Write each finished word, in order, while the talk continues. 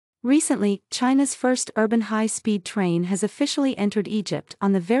Recently, China's first urban high-speed train has officially entered Egypt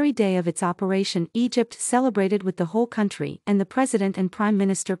on the very day of its operation. Egypt celebrated with the whole country, and the president and prime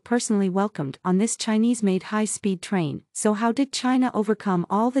minister personally welcomed on this Chinese-made high-speed train. So how did China overcome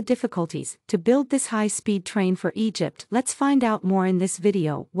all the difficulties to build this high-speed train for Egypt? Let's find out more in this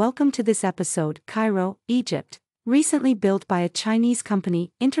video. Welcome to this episode. Cairo, Egypt. Recently built by a Chinese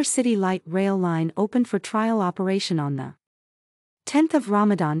company, Intercity Light Rail Line opened for trial operation on the 10th of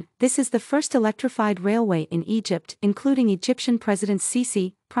Ramadan. This is the first electrified railway in Egypt, including Egyptian President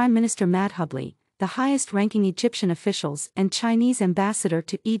Sisi, Prime Minister Madhubli, the highest-ranking Egyptian officials, and Chinese ambassador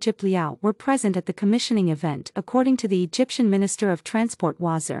to Egypt Liao were present at the commissioning event, according to the Egyptian Minister of Transport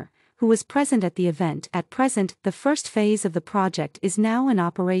Wazir, who was present at the event. At present, the first phase of the project is now in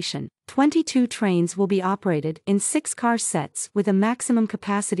operation. 22 trains will be operated in 6-car sets with a maximum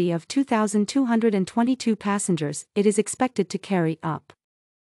capacity of 2,222 passengers. It is expected to carry up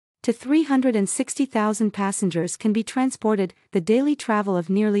to 360,000 passengers can be transported. The daily travel of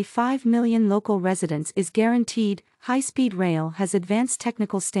nearly 5 million local residents is guaranteed. High-speed rail has advanced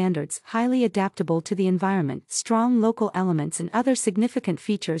technical standards, highly adaptable to the environment, strong local elements and other significant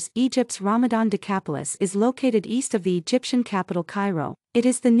features. Egypt's Ramadan Decapolis is located east of the Egyptian capital Cairo. It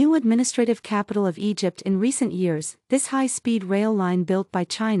is the new administrative capital of Egypt. In recent years, this high-speed rail line built by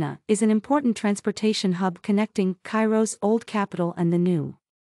China is an important transportation hub connecting Cairo's old capital and the new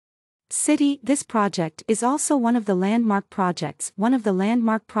city. This project is also one of the landmark projects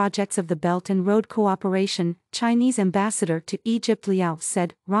of the Belt and Road Cooperation. Chinese ambassador to Egypt Liao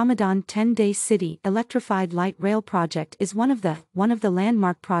said, Ramadan 10-day city electrified light rail project is one of the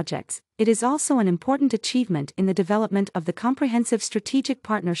landmark projects. It is also an important achievement in the development of the comprehensive strategic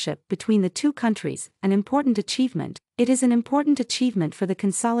partnership between the two countries. It is an important achievement for the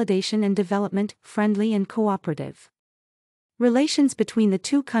consolidation and development, friendly and cooperative relations between the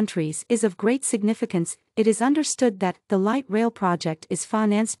two countries is of great significance. It is understood that the light rail project is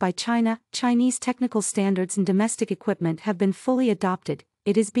financed by China. Chinese technical standards and domestic equipment have been fully adopted.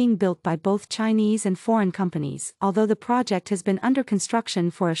 It is being built by both Chinese and foreign companies. Although the project has been under construction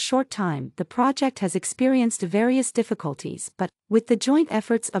for a short time, the project has experienced various difficulties, but with the joint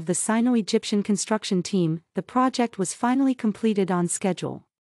efforts of the Sino-Egyptian construction team, the project was finally completed on schedule.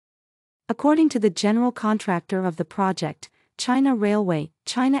 According to the general contractor of the project, China Railway,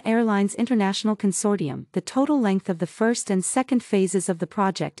 China Airlines International Consortium, the total length of the first and second phases of the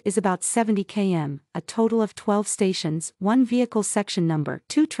project is about 70 km, a total of 12 stations, 1 vehicle section number,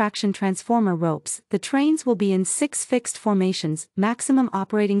 2 traction transformer ropes. The trains will be in 6 fixed formations, maximum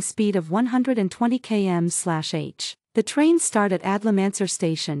operating speed of 120 km/h. The trains start at Adla Mansur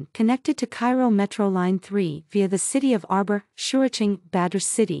Station, connected to Cairo Metro Line 3 via the city of Arbor, Shuriching, Badr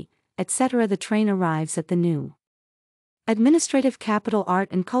City, etc. The train arrives at the new administrative capital Art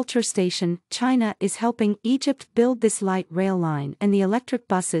and Culture Station. China is helping Egypt build this light rail line and the electric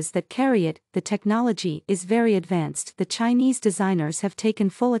buses that carry it. The technology is very advanced. The Chinese designers have taken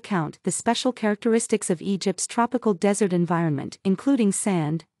full account the special characteristics of Egypt's tropical desert environment, including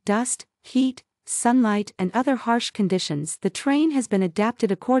sand, dust, heat, sunlight and other harsh conditions. The train has been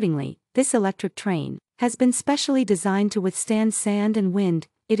adapted accordingly. This electric train has been specially designed to withstand sand and wind.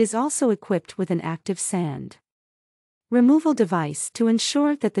 It is also equipped with an active sand removal device to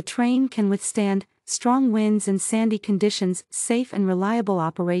ensure that the train can withstand strong winds and sandy conditions. Safe and reliable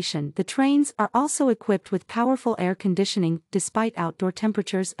operation. The trains are also equipped with powerful air conditioning. Despite outdoor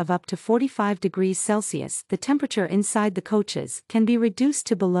temperatures of up to 45 degrees Celsius, the temperature inside the coaches can be reduced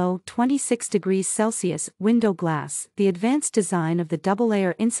to below 26 degrees Celsius. Window glass. The advanced design of the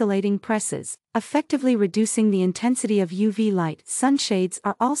double-layer insulating presses, effectively reducing the intensity of UV light. Sunshades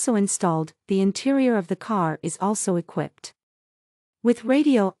are also installed. The interior of the car is also equipped with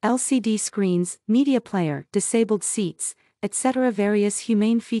radio, LCD screens, media player, disabled seats, etc. Various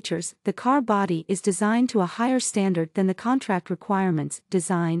humane features. The car body is designed to a higher standard than the contract requirements.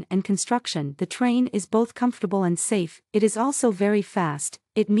 Design and construction. The train is both comfortable and safe. It is also very fast.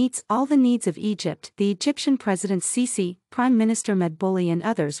 It meets all the needs of Egypt. The Egyptian President Sisi, Prime Minister Madhubli and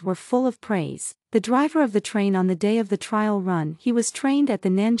others were full of praise. The driver of the train on the day of the trial run, he was trained at the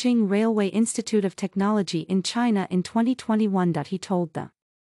Nanjing Railway Institute of Technology in China in 2021. He told the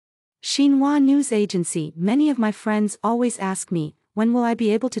Xinhua news agency, many of my friends always ask me, when will I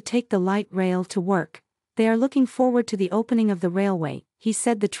be able to take the light rail to work? They are looking forward to the opening of the railway. He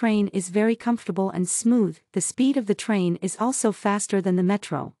said the train is very comfortable and smooth. The speed of the train is also faster than the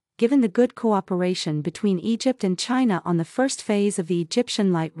metro. Given the good cooperation between Egypt and China on the first phase of the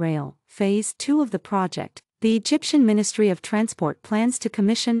Egyptian Light Rail, Phase 2 of the project, the Egyptian Ministry of Transport plans to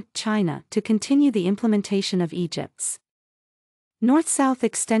commission China to continue the implementation of Egypt's North-south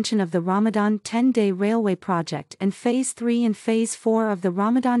extension of the Ramadan 10-day railway project and Phase 3 and Phase 4 of the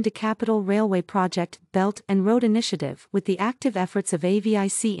Ramadan Decapital Railway Project, Belt and Road Initiative. With the active efforts of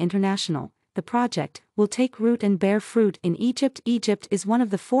AVIC International, the project will take root and bear fruit in Egypt. Egypt is one of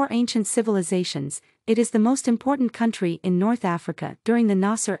the four ancient civilizations. It is the most important country in North Africa during the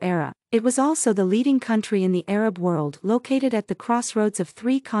Nasser era. It was also the leading country in the Arab world, located at the crossroads of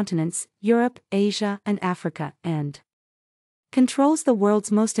three continents, Europe, Asia, and Africa, and controls the world's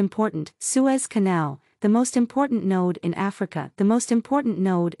most important Suez Canal, the most important node in Africa, the most important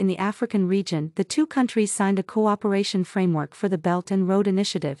node in the African region. The two countries signed a cooperation framework for the Belt and Road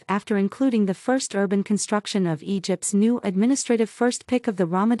Initiative after including the first urban construction of Egypt's new administrative first pick of the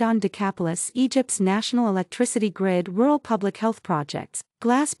Ramadan Decapolis, Egypt's national electricity grid, rural public health projects,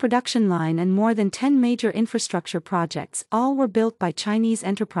 glass production line, and more than 10 major infrastructure projects. All were built by Chinese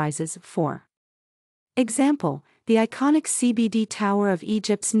enterprises. For example, the iconic CBD Tower of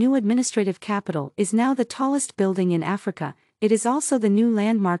Egypt's new administrative capital is now the tallest building in Africa. It is also the new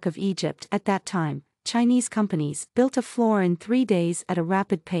landmark of Egypt. At that time, Chinese companies built a floor in 3 days at a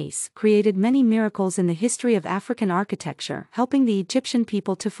rapid pace, created many miracles in the history of African architecture, helping the Egyptian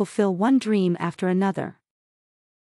people to fulfill one dream after another.